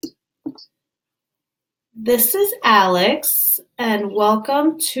This is Alex, and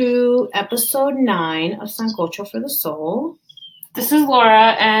welcome to episode 9 of Sancocho for the Soul. This is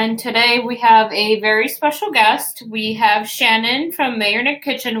Laura, and today we have a very special guest. We have Shannon from Mayor Nick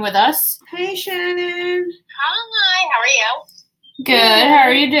Kitchen with us. Hey, Shannon. Hi, how are you? Good. How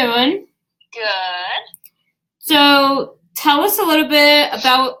are you doing? Good. So, tell us a little bit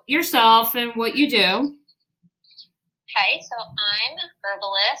about yourself and what you do. Okay, so I'm a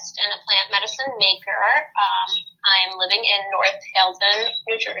herbalist and a plant medicine maker. I'm living in North Haledon,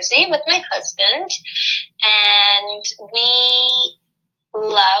 New Jersey with my husband, and we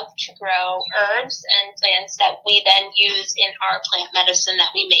love to grow herbs and plants that we then use in our plant medicine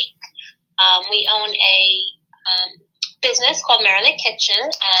that we make. We own a business called Mayor Nick Kitchen,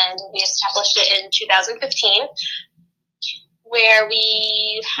 and we established it in 2015. Where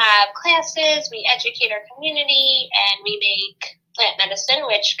we have classes, we educate our community, and we make plant medicine,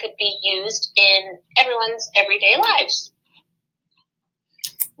 which could be used in everyone's everyday lives.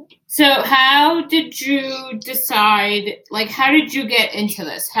 So, how did you decide, how did you get into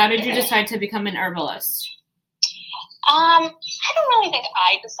this? How did you decide to become an herbalist? I don't really think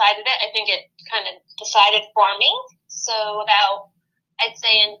I decided it. I think it kind of decided for me. So I'd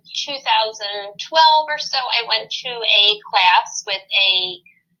say in 2012 or so, I went to a class with a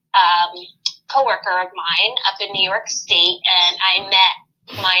coworker of mine up in New York State, and I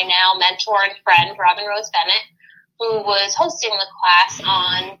met my now mentor and friend, Robin Rose Bennett, who was hosting the class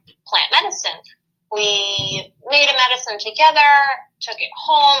on plant medicine. We made a medicine together, took it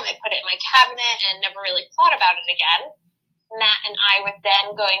home, I put it in my cabinet, and never really thought about it again. Matt and I were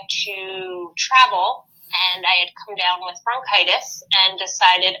then going to travel, and I had come down with bronchitis and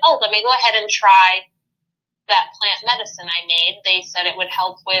decided, let me go ahead and try that plant medicine I made. They said it would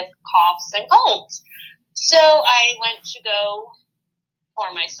help with coughs and colds. So I went to go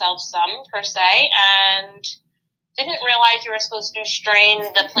pour myself some, per se, and didn't realize you were supposed to strain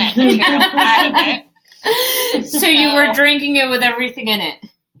the plant material out of it. So you were drinking it with everything in it?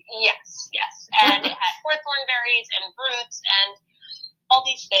 Yes. And it had hawthorn berries and roots and all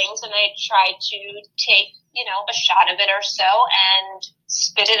these things, and I tried to take, a shot of it or so and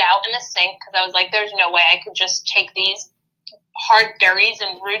spit it out in the sink because I was like, there's no way I could just take these hard berries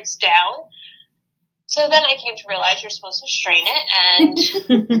and roots down. So then I came to realize you're supposed to strain it, and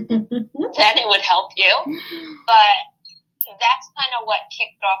then it would help you. But that's kind of what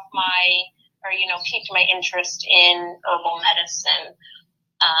kicked off piqued my interest in herbal medicine.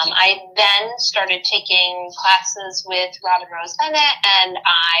 I then started taking classes with Robin Rose Bennett, and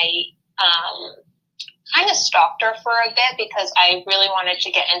I kind of stalked her for a bit because I really wanted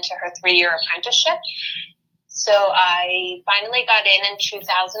to get into her 3-year apprenticeship. So I finally got in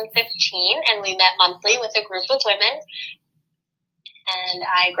 2015, and we met monthly with a group of women, and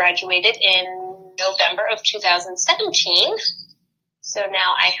I graduated in November of 2017. So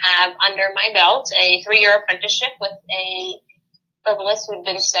now I have under my belt a 3-year apprenticeship with a herbalist who've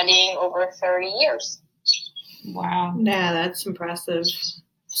been studying over 30 years. Wow. Yeah, that's impressive.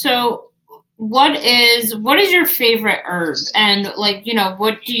 So what is your favorite herb? And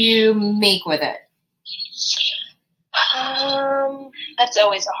what do you make with it? That's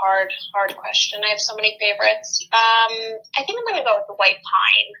always a hard question. I have so many favorites. I think I'm going to go with the white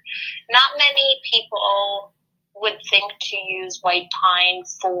pine. Not many people would think to use white pine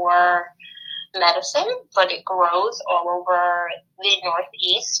for medicine, but it grows all over the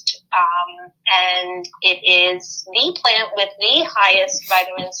Northeast, and it is the plant with the highest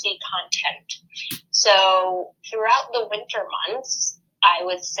vitamin C content. So throughout the winter months, I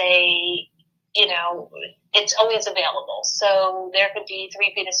would say, it's always available. So there could be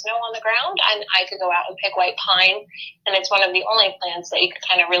 3 feet of snow on the ground, and I could go out and pick white pine, and it's one of the only plants that you could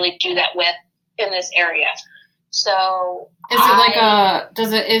kind of really do that with in this area. So is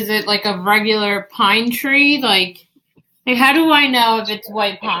it like a regular pine tree? Like how do I know if it's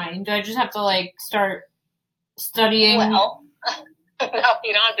white pine? Do I just have to start studying? Well, no,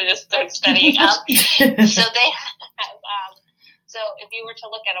 you don't have to just start studying. So they have. So if you were to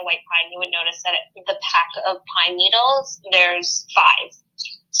look at a white pine, you would notice that the pack of pine needles, there's 5.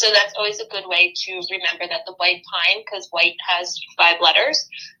 So that's always a good way to remember that the white pine, because white has 5 letters.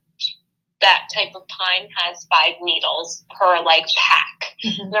 That type of pine has 5 needles per pack.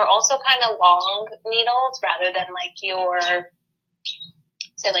 Mm-hmm. They're also kind of long needles rather than your,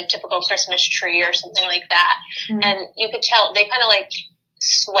 say typical Christmas tree or something like that. Mm-hmm. And you could tell they kind of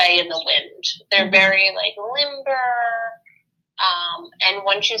sway in the wind. They're mm-hmm. very limber. And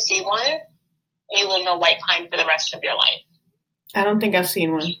once you see one, you will know white pine for the rest of your life. I don't think I've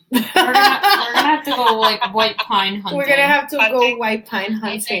seen one. We're gonna have to go white pine hunting. We're gonna have to go white pine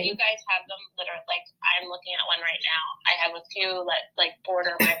hunting. I bet you guys have them literally. I'm looking at one right now. I have a few that like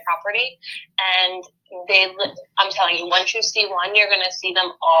border my property, and I'm telling you, once you see one, you're going to see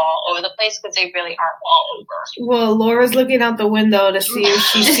them all over the place because they really are all over. Well, Laura's looking out the window to see if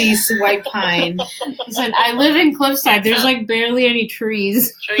she sees white pine. Listen, I live in Cliffside. There's like barely any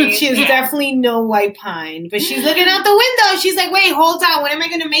trees. She's definitely no white pine, but she's looking out the window. She's like, wait, hold on. What am I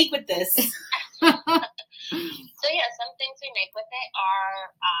going to make with this? So yeah, some things we make with it are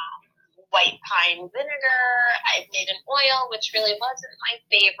white pine vinegar. I've made an oil, which really wasn't my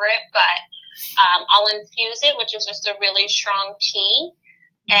favorite, but I'll infuse it, which is just a really strong tea,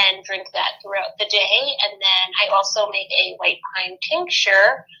 and drink that throughout the day. And then I also make a white pine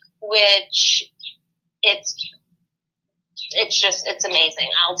tincture, which it's amazing.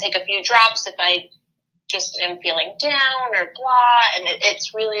 I'll take a few drops if I just am feeling down or blah, and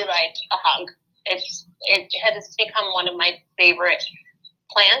it's really like a hug. It has become one of my favorite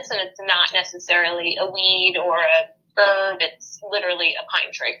plants, and it's not necessarily a weed or a herb. It's literally a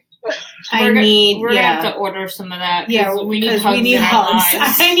pine tree. We're gonna have to order some of that. Yeah, we need hugs. I need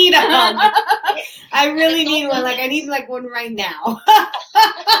a hug. I really it's need also one. Like I need like one right now.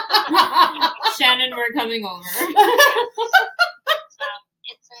 Shannon, we're coming over.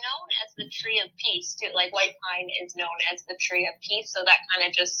 It's known as the tree of peace too. Like white pine is known as the tree of peace, so that kind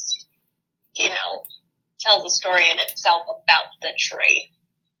of just, tells a story in itself about the tree.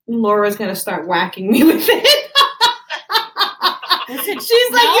 Laura's gonna start whacking me with it.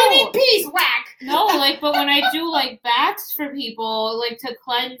 She's like, you need peace, whack. No, but when I do backs for people, to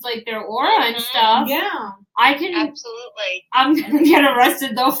cleanse their aura and stuff, yeah, I can absolutely. I'm gonna get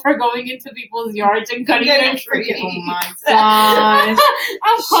arrested though for going into people's yards and cutting their tree. Oh my god!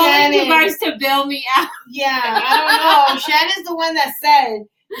 I'm calling you guys to bail me out. Yeah, I don't know. Shannon's the one that said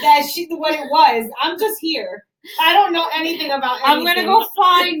that she's the way it was. I'm just here. I don't know anything about anything.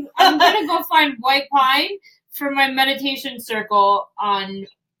 I'm gonna go find white pine for my meditation circle on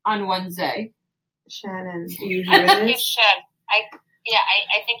Wednesday. Shannon, do you hear this? You should. I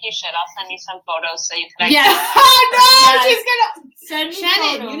think you should. I'll send you some photos so you can. Yes. Oh no! Yes. She's gonna send me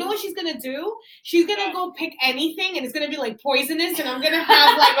Shannon. photos. You know what she's gonna do? She's gonna go pick anything, and it's gonna be poisonous, and I'm gonna have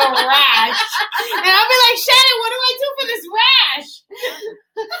a rash, and I'll be like, Shannon, what do I do for this rash?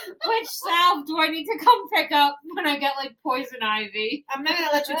 Which salve do I need to come pick up when I get poison ivy? I'm not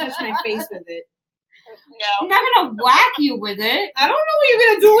gonna let you touch my face with it. No. I'm not gonna whack you with it. I don't know what you're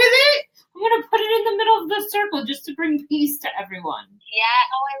gonna do with it. I'm gonna put it in the middle of the circle just to bring peace to everyone.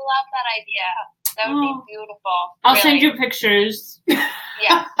 Yeah. Oh, I love that idea. That would be beautiful. I'll send you pictures.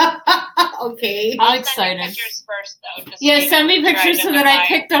 Yeah. Okay. I'm excited. Send me pictures first, though. Just send me pictures so that I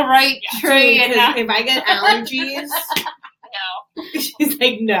pick the right tree. And if I get allergies, no. She's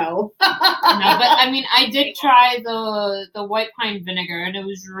like, no. No, but I did try the white pine vinegar, and it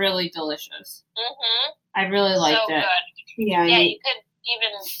was really delicious. Mm-hmm. I really liked it. So good. Yeah. You could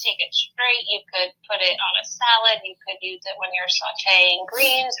even take it straight. You could put it on a salad. You could use it when you're sautéing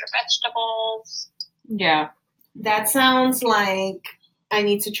greens or vegetables. Yeah. That sounds like I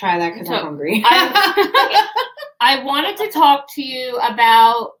need to try that because I'm hungry. I wanted to talk to you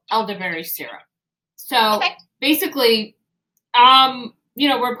about elderberry syrup. So basically,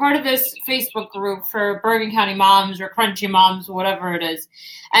 we're part of this Facebook group for Bergen County moms or Crunchy moms, whatever it is.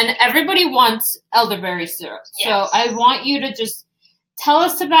 And everybody wants elderberry syrup. Yes. So I want you to just tell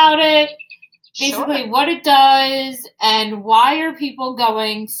us about it, basically what it does, and why are people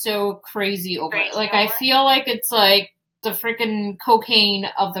going so crazy over it? I feel like it's the freaking cocaine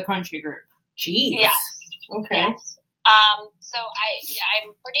of the country group. Jeez. Yes. Okay. Yes. So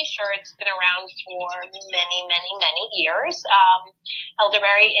I'm pretty sure it's been around for many, many, many years.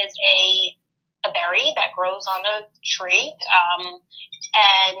 Elderberry is a berry that grows on a tree,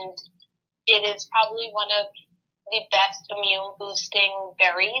 and it is probably one of the best immune boosting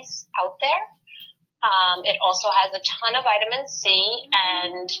berries out there. It also has a ton of vitamin C,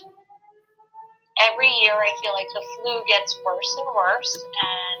 and every year I feel like the flu gets worse and worse,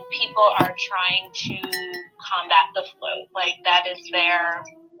 and people are trying to combat the flu. That is their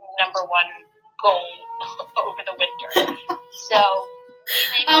number one goal over the winter. So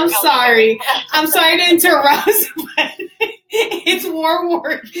I'm sorry to interrupt, but it's World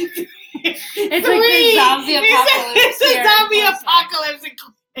War It's like the zombie apocalypse. It's a zombie apocalypse.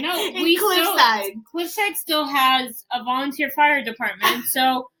 No, Cliffside still has a volunteer fire department.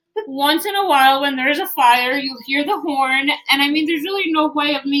 So once in a while, when there's a fire, you hear the horn, and there's really no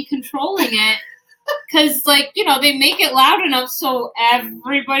way of me controlling it because, they make it loud enough so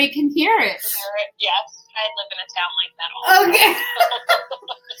everybody can hear it. Yes. I'd live in a town like that all the Okay.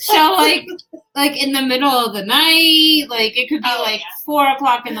 So like in the middle of the night, like it could be 4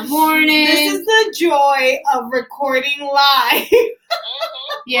 o'clock in the morning. This is the joy of recording live.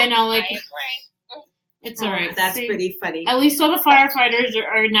 Yeah, no, like I agree. it's alright. That's See, pretty funny. At least all the firefighters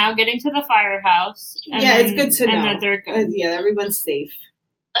are now getting to the firehouse. Yeah, it's good to know. And that they're good. Yeah, everyone's safe.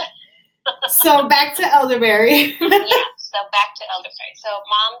 So back to elderberry. So back to elderberry. So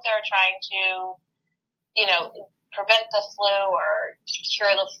moms are trying to, prevent the flu or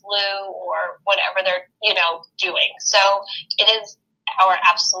cure the flu or whatever they're, doing. So it is our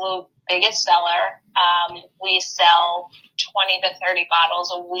absolute biggest seller. We sell 20 to 30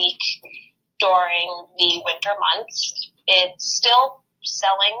 bottles a week during the winter months. It's still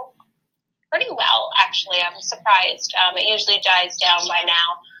selling pretty well, actually. I'm surprised. It usually dies down by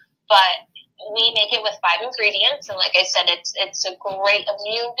now, but we make it with 5 ingredients, and like I said, it's a great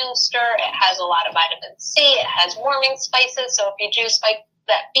immune booster. It has a lot of vitamin C. It has warming spices, so if you do spike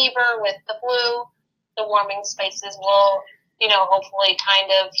that fever with the flu, the warming spices will, hopefully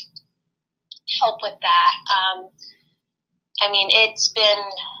kind of help with that. It's been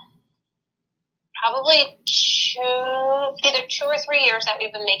probably either 2 or 3 years that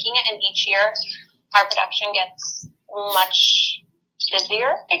we've been making it, and each year our production gets much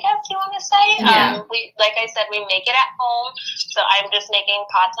busier, I guess you want to say. Yeah. Like I said, we make it at home, so I'm just making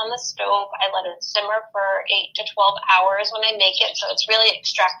pots on the stove. I let it simmer for 8 to 12 hours when I make it, so it's really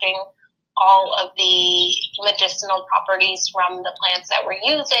extracting all of the medicinal properties from the plants that we're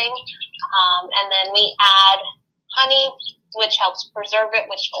using, and then we add honey, which helps preserve it,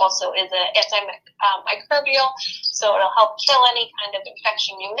 which also is an antimicrobial, so it'll help kill any kind of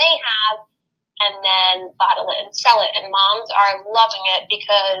infection you may have, and then bottle it and sell it. And moms are loving it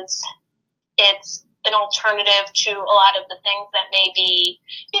because it's an alternative to a lot of the things that may be,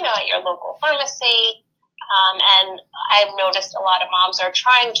 at your local pharmacy. And I've noticed a lot of moms are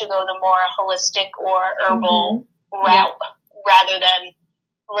trying to go the more holistic or herbal route rather than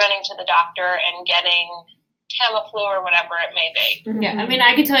running to the doctor and getting Tamiflu or whatever it may be. Yeah,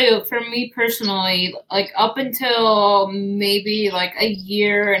 I can tell you, for me personally, like up until maybe like a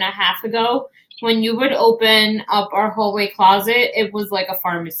year and a half ago, when you would open up our hallway closet, it was like a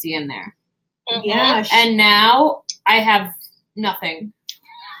pharmacy in there. Yeah. And now I have nothing.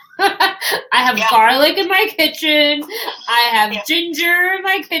 I have garlic in my kitchen. I have ginger in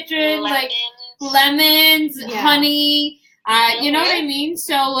my kitchen, lemons, honey. You know what I mean?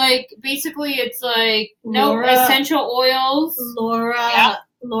 So, basically, it's essential oils.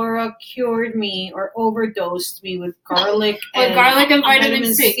 Laura cured me or overdosed me with garlic and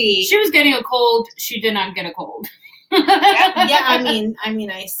vitamin C. She was getting a cold. She did not get a cold.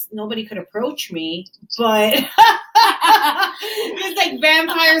 Nobody could approach me, but it's like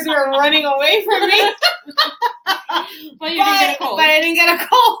vampires were running away from me. But you didn't get a cold. But I didn't get a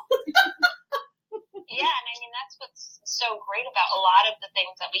cold. Yeah, and that's what's so great about a lot of the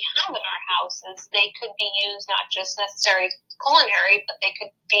things that we have in our house is they could be used not just necessarily culinary, but they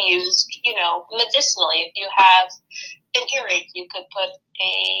could be used, medicinally. If you have an earache, you could put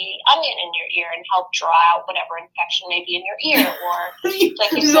a onion in your ear and help draw out whatever infection may be in your ear. Or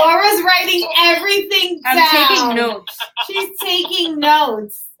like you said, Laura's writing everything down. I'm taking notes. She's taking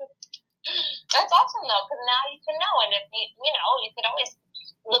notes. That's awesome though, because now you can know, and if you could always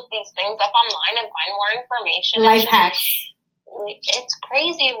look these things up online and find more information. Life hacks. It's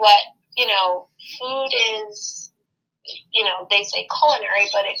crazy what, food is, they say culinary,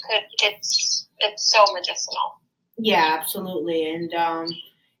 but it's so medicinal. Yeah, absolutely. And,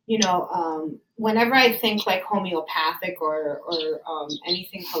 whenever I think like homeopathic or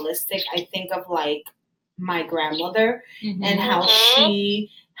anything holistic, I think of like my grandmother and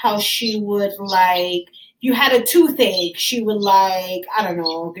how she would like, you had a toothache, she would like, I don't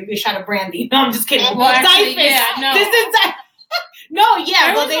know, give you a shot of brandy. No, I'm just kidding. Well, actually, no. This is no,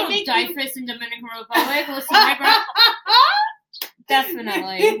 yeah. There was no Difus in Dominican Republic. Listen, my grandma.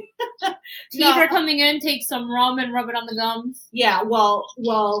 Definitely. Teeth are coming in, take some rum and rub it on the gums. Yeah,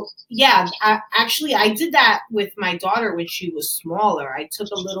 yeah. I did that with my daughter when she was smaller. I took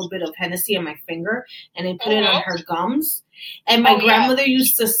a little bit of Hennessy on my finger and I put it on her gums. And my grandmother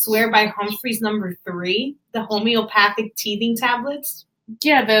used to swear by Humphreys No. 3, the homeopathic teething tablets.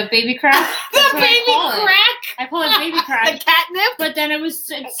 Yeah, the baby crack. The baby crack. I call it baby crack. The catnip. But then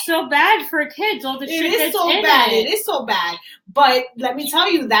it's so bad for kids. All the shit It is so bad. It is so bad. But let me tell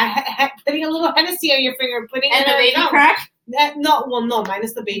you that putting a little Hennessy on your finger, putting and in the baby gum, crack. No,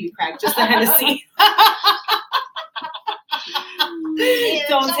 minus the baby crack, just the Hennessy.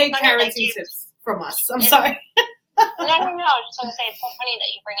 Don't take parenting tips from us. I'm sorry. No. I was just going to say, it's so funny that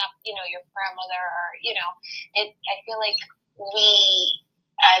you bring up, your grandmother or, I feel like we,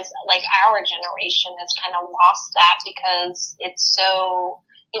 as like our generation, has kind of lost that because it's so,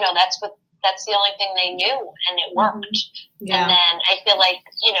 that's the only thing they knew and it worked. Yeah. And then I feel like,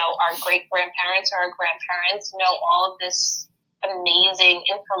 our great grandparents or our grandparents know all of this amazing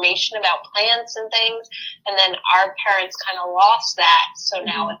information about plants and things, and then our parents kind of lost that, so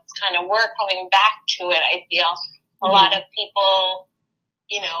now it's kind of we're coming back to it. I feel a lot of people,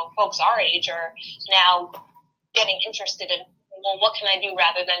 folks our age are now getting interested in, well, what can I do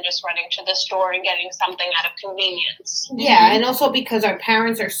rather than just running to the store and getting something out of convenience. Yeah, and also because our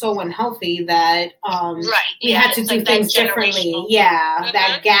parents are so unhealthy that we had to do things differently. Yeah,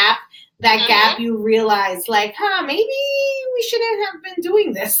 that gap. You realize, like, maybe we shouldn't have been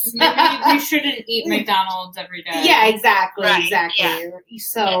doing this. Maybe we shouldn't eat McDonald's every day. Yeah, exactly, right, exactly. Yeah.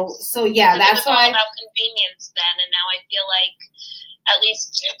 So yeah, that's why. It was all about convenience then, and now I feel like, at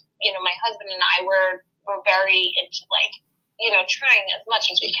least, my husband and I were very into, like, trying as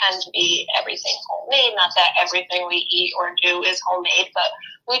much as we can to be everything homemade. Not that everything we eat or do is homemade, but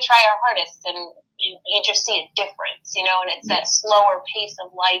we try our hardest, and you just see a difference, and it's that slower pace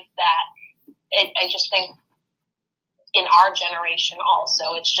of life that I just think in our generation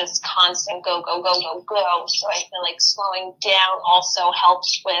also, it's just constant go, go, go, go, go. So I feel like slowing down also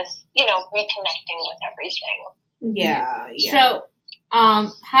helps with, reconnecting with everything. Yeah. So,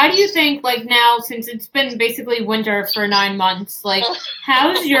 how do you think, like, now, since it's been basically winter for 9 months, like,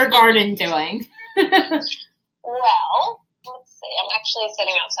 how's your garden doing? Well, let's see. I'm actually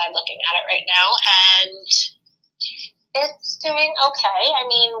sitting outside looking at it right now, and it's doing okay. I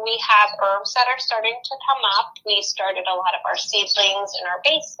mean, we have herbs that are starting to come up. We started a lot of our seedlings in our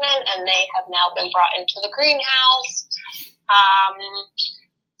basement, and they have now been brought into the greenhouse.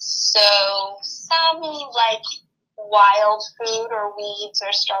 So some, like, wild food or weeds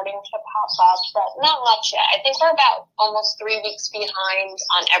are starting to pop up, but not much yet. I think we're about almost 3 weeks behind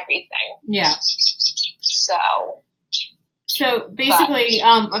on everything. Yeah. So basically,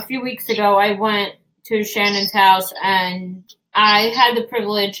 a few weeks ago, I went to Shannon's house, and I had the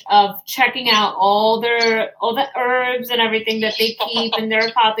privilege of checking out all the herbs and everything that they keep in their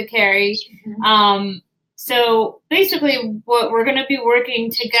apothecary. So basically, what we're going to be working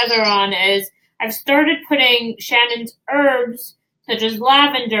together on is I've started putting Shannon's herbs, such as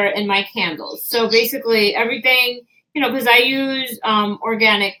lavender, in my candles. So basically, everything, because I use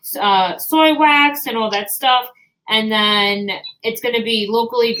organic soy wax and all that stuff. And then it's going to be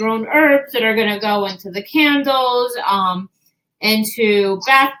locally grown herbs that are going to go into the candles, into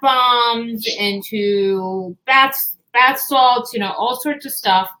bath bombs, into bath salts, all sorts of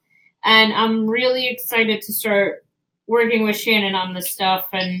stuff. And I'm really excited to start working with Shannon on this stuff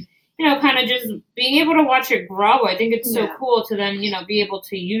and, kind of just being able to watch it grow. I think it's so cool to then, be able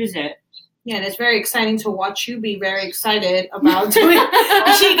to use it. Yeah, and it's very exciting to watch you be very excited about doing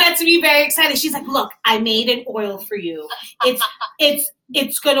it. She gets to be very excited. She's like, look, I made an oil for you.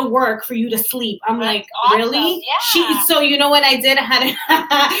 It's gonna work for you to sleep. I'm like, awesome. Really? Yeah. So you know what I did? I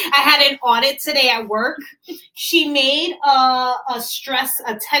had an audit today at work. She made a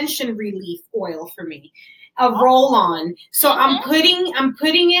tension relief oil for me. A roll-on. So I'm putting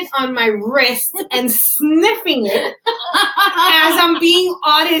it on my wrist and sniffing it as I'm being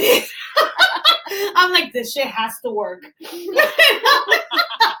audited. I'm like, this shit has to work. And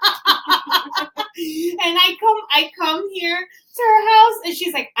I come here to her house, and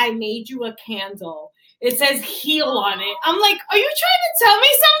she's like, I made you a candle. It says heal on it. I'm like, are you trying to tell me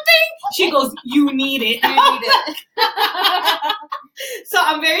something? She goes, you need it. You need it. So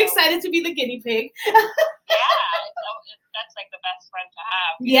I'm very excited to be the guinea pig. Yeah, that's like the best friend to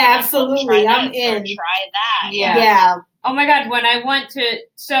have. Yeah, absolutely. I'm in. Try that. Yeah. Oh my God, when I went to,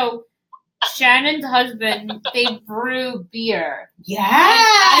 Shannon's husband, they brew beer.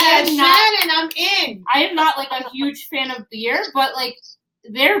 Yeah, Shannon, I'm in. I am not, like, a huge fan of beer, but, like,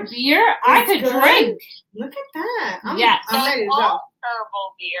 their beer, I could drink. Look at that. I'm ready to go.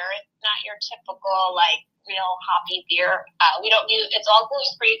 Herbal beer. It's not your typical, like, real hoppy beer. We don't use, it's all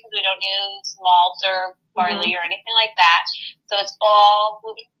gluten-free because we don't use malt or barley or anything like that. So it's all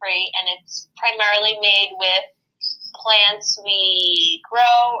gluten-free, and it's primarily made with plants we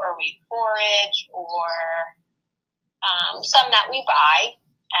grow or we forage or some that we buy.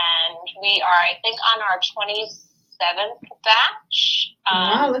 And we are, I think, on our 27th batch.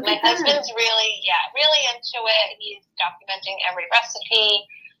 My husband's really into it. He's documenting every recipe,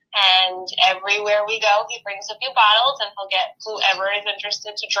 and everywhere we go, he brings a few bottles, and he'll get whoever is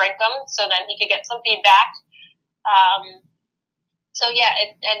interested to drink them, so then he could get some feedback. So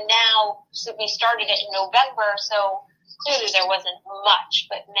we started it in November, so clearly there wasn't much,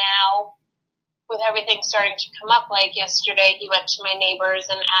 but now with everything starting to come up, like yesterday he went to my neighbors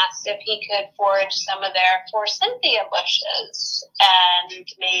and asked if he could forage some of their forsythia bushes and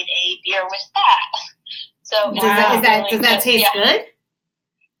made a beer with that. So does that taste good?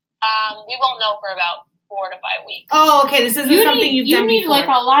 We won't know for about 4 to 5 weeks. Oh, okay. This isn't something you've done before. You need like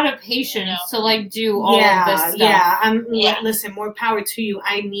a lot of patience to like do all of this stuff. Listen, more power to you.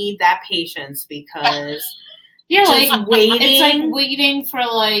 I need that patience because like waiting. It's like waiting for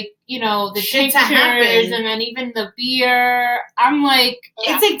like, the shit pictures and then even the beer. I'm like,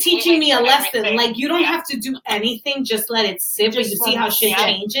 it's like teaching me a lesson. Everything. Like you don't have to do anything, just let it sit. But you see how shit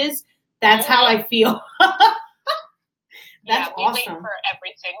changes. That's how I feel. That's we awesome. Wait for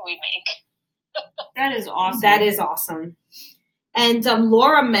everything we make. That is awesome. That is awesome. And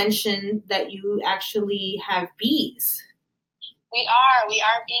Laura mentioned that you actually have bees. We are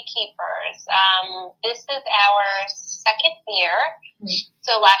beekeepers. This is our second year. Mm-hmm.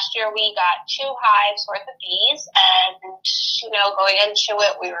 So last year we got 2 hives worth of bees, and going into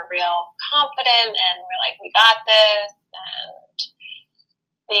it, we were real confident, and we're like, we got this, and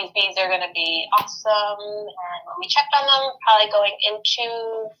these bees are going to be awesome. And when we checked on them, probably going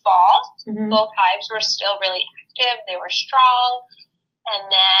into fall, both hives were still really active. They were strong.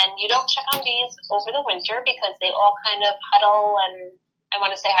 And then you don't check on bees over the winter because they all kind of huddle and I want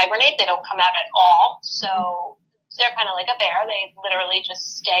to say hibernate. They don't come out at all. So they're kind of like a bear. They literally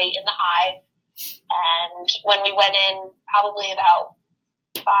just stay in the hive. And when we went in probably about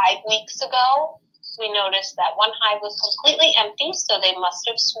 5 weeks ago, we noticed that one hive was completely empty. So they must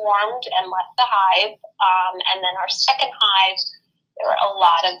have swarmed and left the hive. And then our second hive, there were a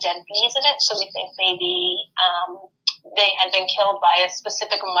lot of dead bees in it. So we think maybe they had been killed by a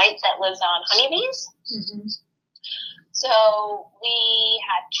specific mite that lives on honeybees. Mm-hmm. So we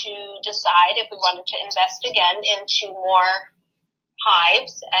had to decide if we wanted to invest again into more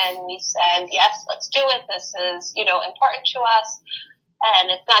hives. And we said, yes, let's do it. This is, important to us.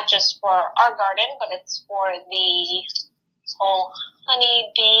 And it's not just for our garden, but it's for the whole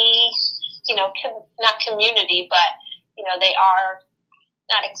honeybee, not community, but, they are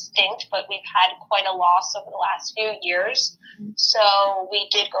not extinct, but we've had quite a loss over the last few years. So we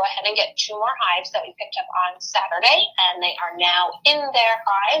did go ahead and get 2 more hives that we picked up on Saturday, and they are now in their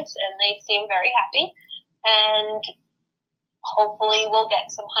hives, and they seem very happy. And hopefully we'll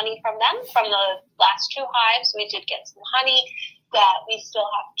get some honey from them. From the last 2 hives, we did get some honey that we still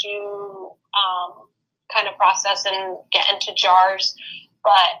have to kind of process and get into jars.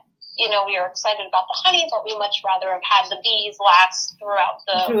 But we are excited about the honey, but we much rather have had the bees last throughout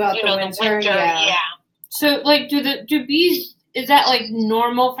the winter. Yeah. So, like, do bees? Is that like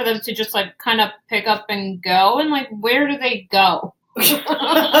normal for them to just like kind of pick up and go? And like, where do they go?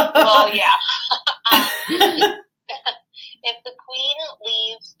 Well, yeah. If the queen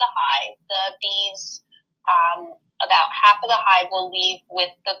leaves the hive, the bees, about half of the hive will leave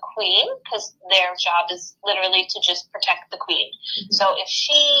with the queen because their job is literally to just protect the queen. Mm-hmm. So if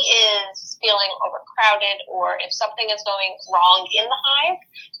she is feeling overcrowded or if something is going wrong in the hive,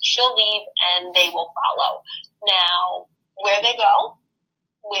 she'll leave and they will follow. Now, where they go,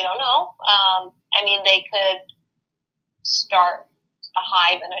 we don't know. They could start a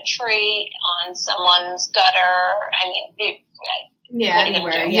hive in a tree, on someone's gutter.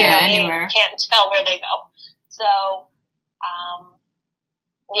 Anywhere. Anywhere. Can't tell where they go. So,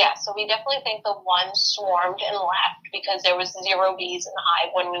 so we definitely think the one swarmed and left because there was 0 bees in the hive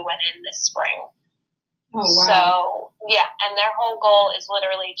when we went in this spring. Oh, wow. So, and their whole goal is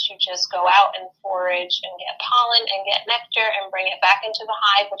literally to just go out and forage and get pollen and get nectar and bring it back into the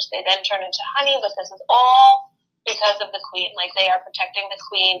hive, which they then turn into honey, but this is all because of the queen. Like, they are protecting the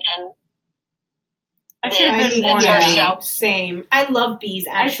queen and same. I love bees,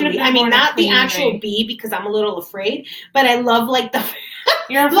 actually. Not the actual bee because I'm a little afraid, but I love like the.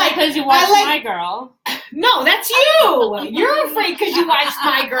 You're afraid because you watched My Girl. No, that's you. You're afraid because you watched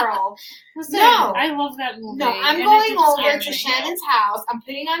My Girl. Listen, no, I love that movie. No, I'm going over to Shannon's house. I'm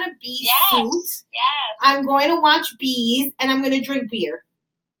putting on a bee suit. Yes. I'm going to watch bees, and I'm going to drink beer.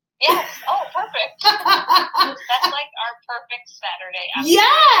 Yes. Oh, perfect. That's like our perfect Saturday afternoon.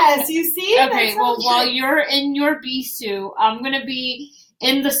 Yes, you see? Okay, well, while you're in your bee suit, I'm going to be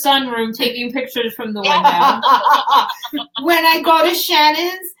in the sunroom taking pictures from the window. When I go to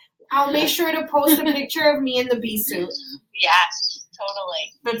Shannon's, I'll make sure to post a picture of me in the bee suit. Yes,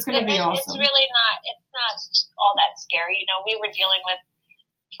 totally. That's going to be awesome. It's not all that scary. We were dealing with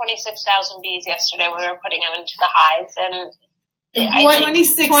 26,000 bees yesterday when we were putting them into the hives, and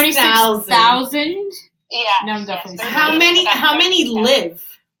 26,000. Yeah. No, I'm definitely. How many live?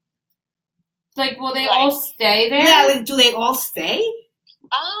 Like, will they all stay there? Yeah, like, do they all stay?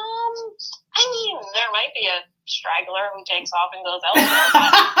 I mean, there might be a straggler who takes off and goes elsewhere.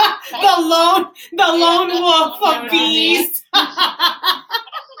 the lone wolf of bees. I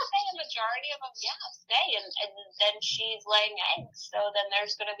would say a majority of them, stay, and then she's laying eggs, so then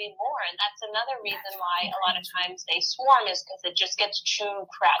there's going to be more, and that's another reason why a lot of times they swarm is because it just gets too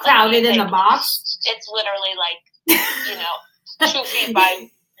crowded in the box. It's literally like 2 feet by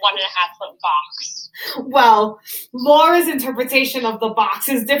 1.5 foot box. Well, Laura's interpretation of the box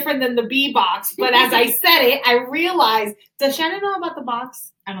is different than the bee box, but as I said it, I realized, does Shannon know about the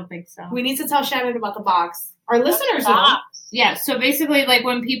box? I don't think so. We need to tell Shannon about the box. Our listeners know. Yeah, so basically, like,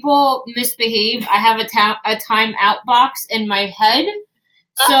 when people misbehave, I have a timeout box in my head.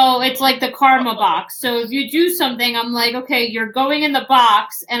 So it's like the karma box. So if you do something, I'm like, okay, you're going in the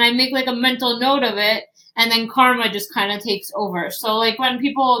box, and I make like a mental note of it, and then karma just kind of takes over. So like when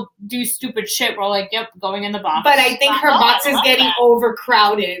people do stupid shit, we're like, yep, going in the box. But I think her box is getting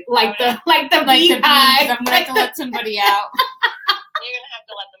overcrowded, like the beehive. I'm gonna have to let somebody out. You're gonna have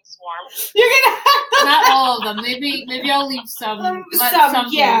to let them swarm. You're gonna have to not all of them. Maybe I'll leave some. some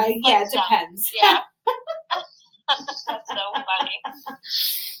Yeah, it depends. Yeah. That's so funny.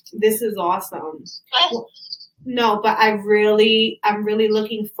 This is awesome. No, but I'm really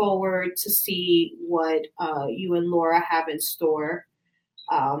looking forward to see what you and Laura have in store.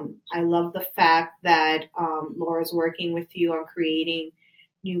 I love the fact that Laura's working with you on creating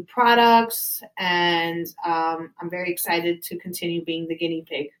new products, and I'm very excited to continue being the guinea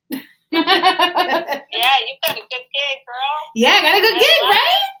pig. Yeah, you've got a good gig, girl. Yeah, I got a good gig,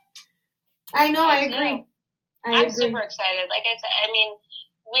 right? I know, I agree. I'm super excited. Like I said, I mean,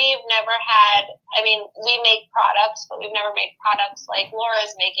 we make products, but we've never made products like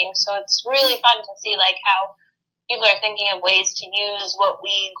Laura's making. So it's really fun to see like how people are thinking of ways to use what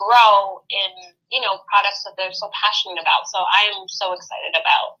we grow in, products that they're so passionate about. So I'm so excited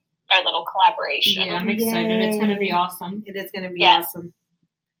about our little collaboration. Yeah, I'm excited. Yay. It's going to be awesome. It is going to be awesome.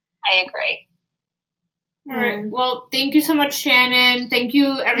 I agree. All right. Well, thank you so much, Shannon. Thank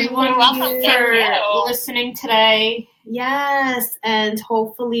you, everyone, for listening today. Yes, and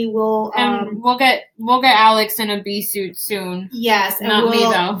hopefully we'll get Alex in a bee suit soon. Yes, and not me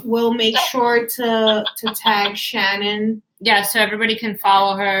though. We'll make sure to tag Shannon. Yeah, so everybody can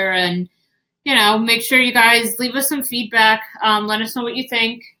follow her, and make sure you guys leave us some feedback. Let us know what you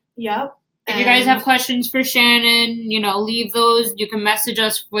think. Yep. If you guys have questions for Shannon, leave those. You can message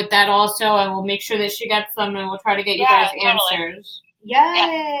us with that also, and we'll make sure that she gets them, and we'll try to get you guys answers.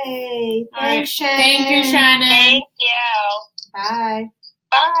 Yay! Yeah. Thanks, Shannon. Thank you, Shannon. Thank you. Bye.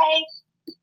 Bye.